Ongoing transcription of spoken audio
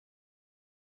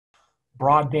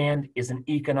Broadband is an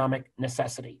economic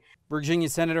necessity. Virginia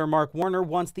Senator Mark Warner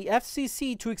wants the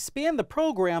FCC to expand the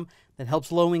program that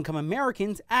helps low-income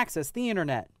Americans access the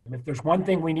internet. If there's one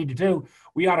thing we need to do,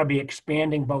 we ought to be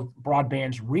expanding both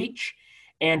broadband's reach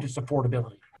and its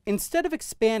affordability. Instead of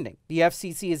expanding, the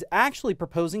FCC is actually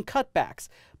proposing cutbacks,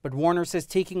 but Warner says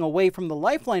taking away from the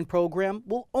Lifeline program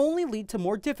will only lead to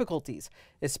more difficulties,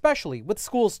 especially with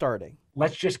school starting.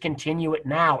 Let's just continue it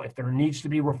now. If there needs to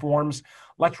be reforms,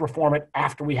 let's reform it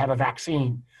after we have a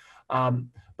vaccine.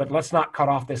 But let's not cut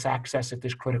off this access at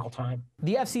this critical time.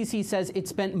 The FCC says it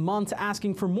spent months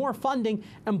asking for more funding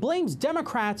and blames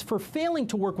Democrats for failing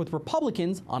to work with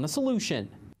Republicans on a solution.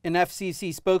 An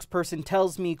FCC spokesperson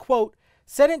tells me, quote,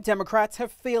 Senate Democrats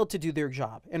have failed to do their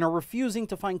job and are refusing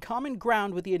to find common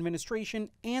ground with the administration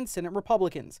and Senate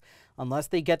Republicans unless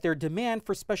they get their demand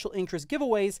for special interest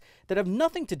giveaways that have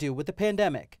nothing to do with the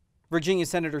pandemic. Virginia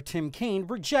Senator Tim Kaine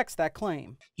rejects that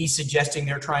claim. He's suggesting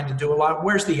they're trying to do a lot.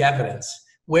 Where's the evidence?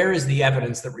 Where is the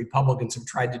evidence that Republicans have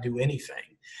tried to do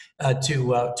anything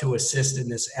to assist in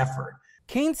this effort?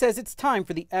 Kaine says it's time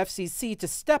for the FCC to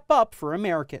step up for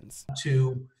Americans.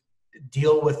 To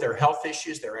deal with their health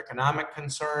issues, their economic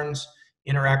concerns,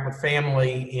 interact with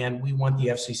family, and we want the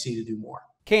FCC to do more.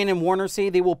 Kaine and Warner say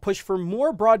they will push for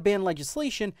more broadband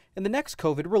legislation in the next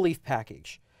COVID relief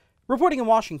package. Reporting in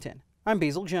Washington, I'm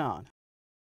Basil John.